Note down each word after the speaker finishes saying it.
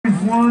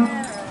everyone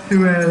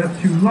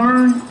to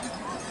learn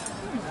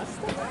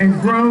and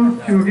grow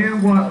to,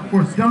 again, what, of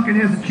course, Duncan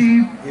has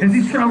achieved as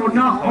he's traveled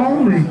not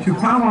only to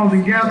powwows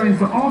and gatherings,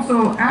 but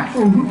also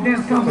actual hoop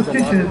dance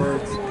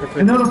competitions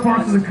in other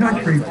parts of the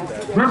country,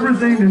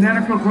 representing the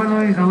Nanticoke,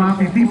 Lenni, and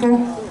Lenape people,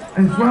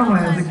 as well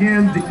as,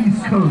 again, the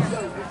East Coast.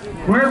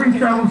 Wherever he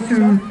travels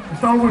to,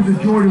 it's always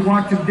a joy to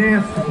watch him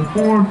dance, to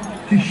perform,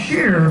 to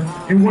share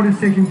in what is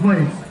taking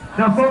place.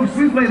 Now, folks,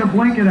 we've laid a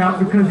blanket out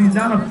because he's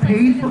not a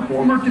paid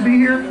performer to be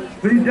here,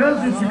 but he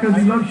does this because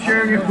he loves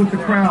sharing it with the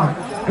crowd.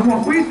 And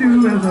what we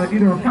do as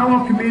either a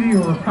powwow committee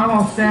or a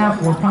powwow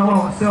staff or a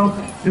powwow itself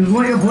is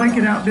lay a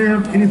blanket out there.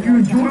 And if you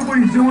enjoy what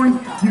he's doing,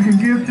 you can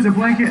give to the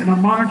blanket in a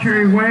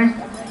monetary way.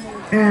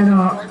 And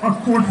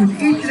of course, with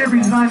each and every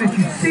design that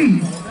you see,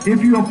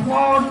 if you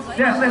applaud,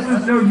 that lets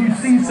us know you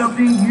see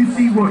something, you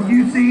see what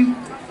you see.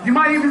 You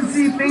might even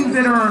see things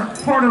that are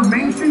part of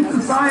mainstream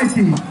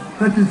society,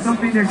 such as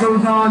something that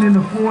goes on in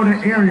the Florida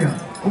area.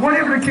 Or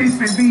whatever the case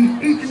may be,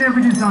 each and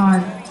every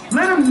design,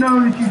 let them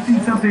know that you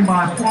see something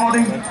by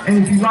applauding, and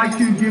if you'd like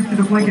to give to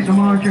the blanket in a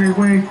monetary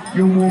way,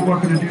 you're more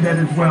welcome to do that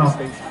as well.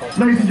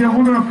 Ladies and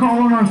gentlemen, we're going to call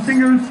on our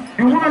singers,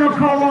 and we're going to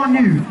call on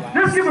you.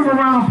 Let's give them a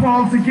round of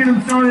applause to get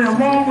them started,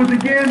 along with,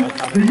 again,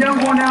 the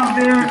young one out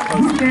there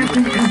who's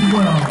dancing as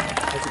well.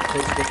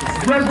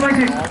 Red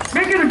Blanket,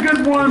 make it a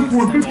good one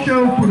for a good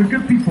show for the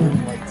good people.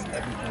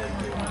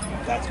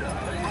 That's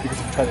right. You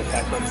can try to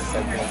attack them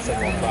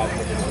several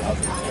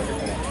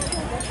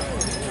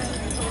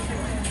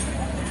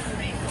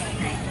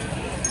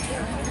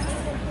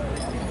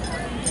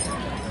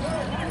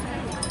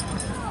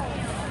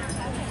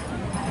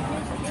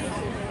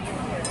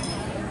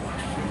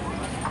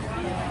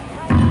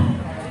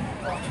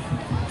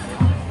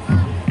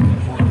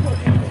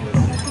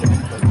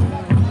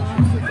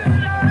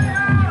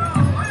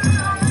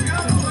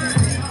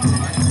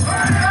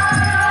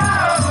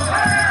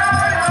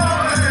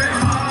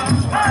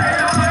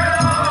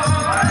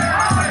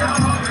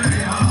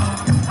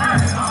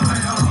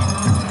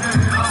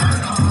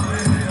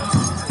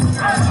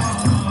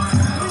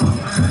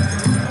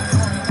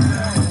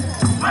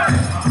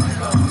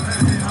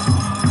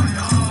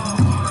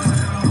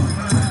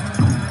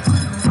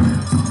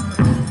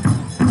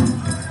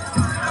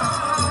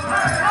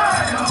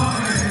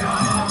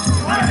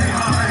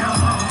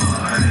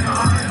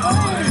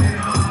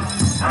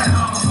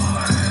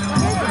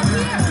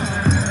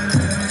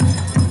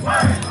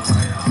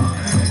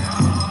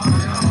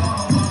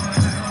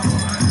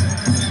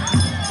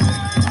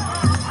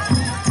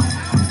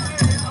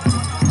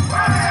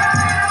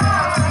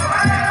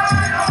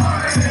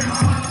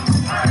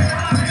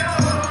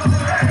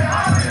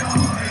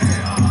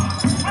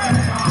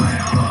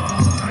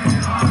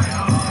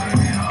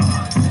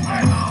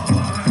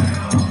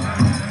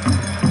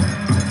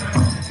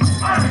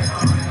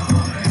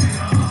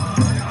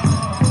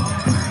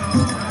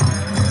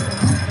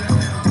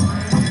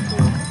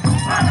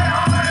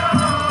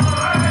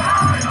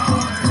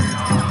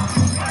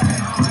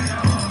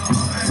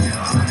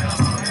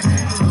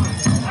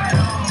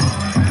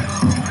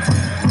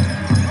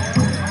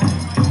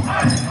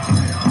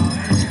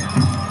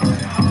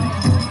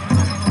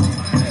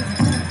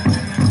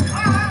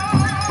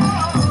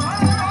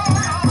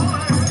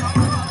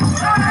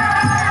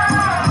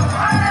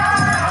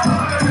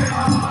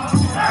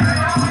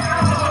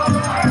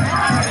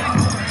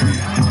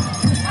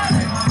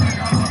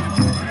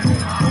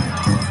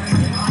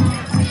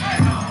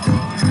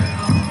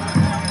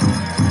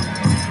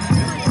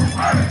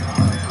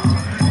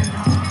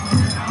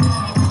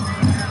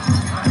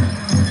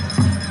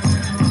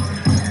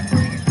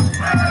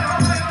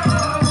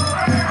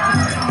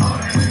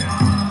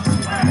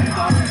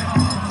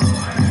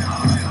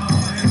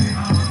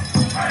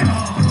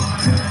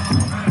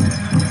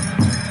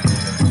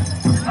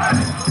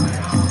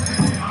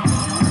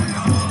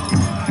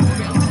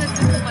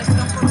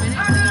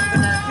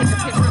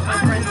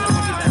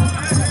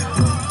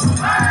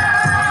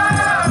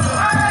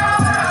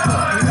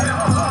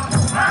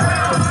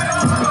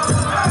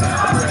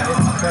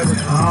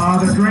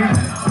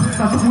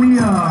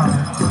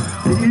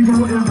The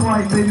Eagle is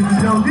white, ladies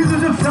and gentlemen. These are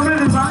just some of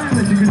the designs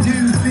that you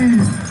continue to see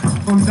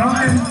from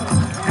Duncan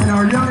and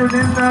our younger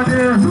dancers out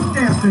there who's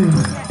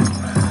dancing.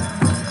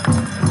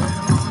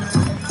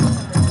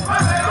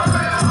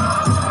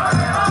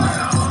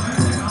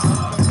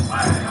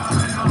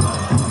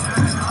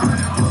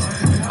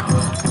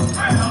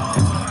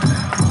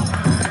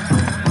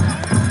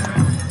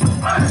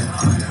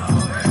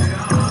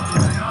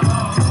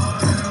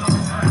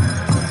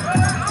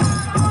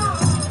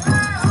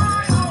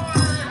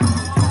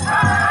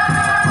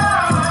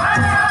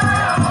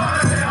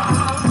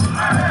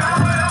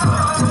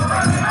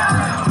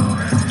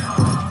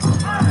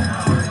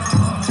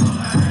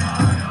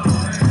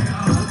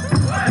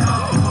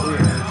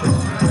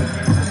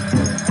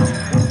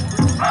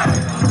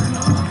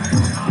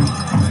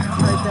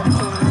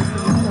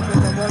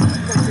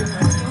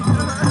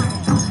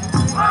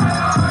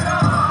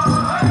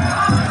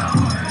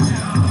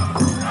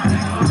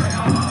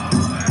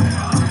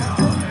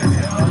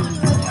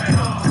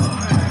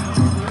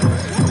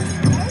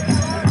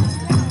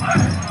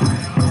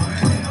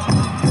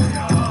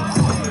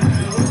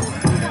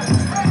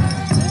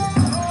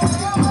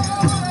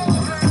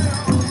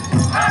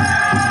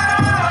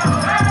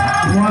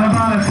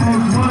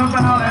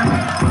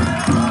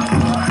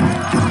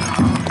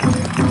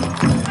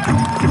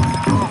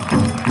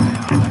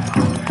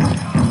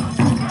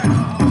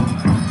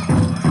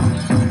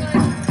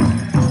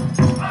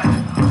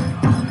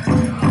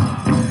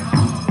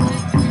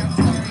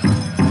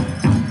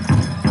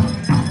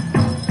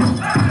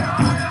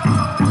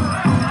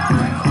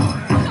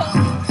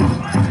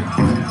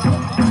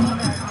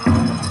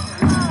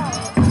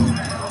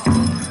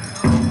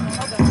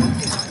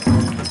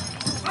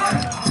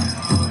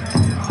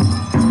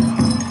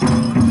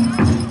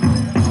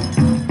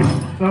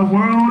 The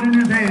world in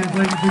his hands,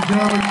 ladies and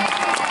gentlemen.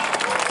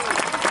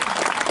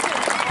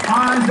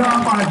 Eyes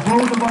up by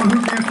both of our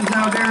hoop dancers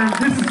out there.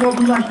 This is what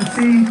we like to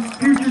see.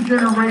 Future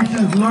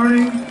generations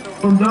learning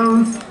from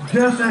those,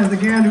 just as,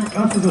 again,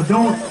 us as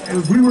adults,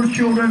 as we were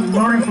children,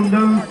 learning from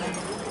those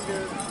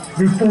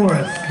before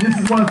us. This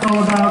is what it's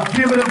all about.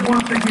 Give it up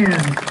once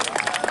again.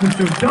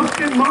 Mr.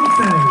 Duncan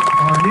Munson,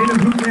 our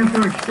native hoop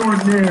dancer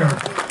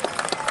extraordinaire.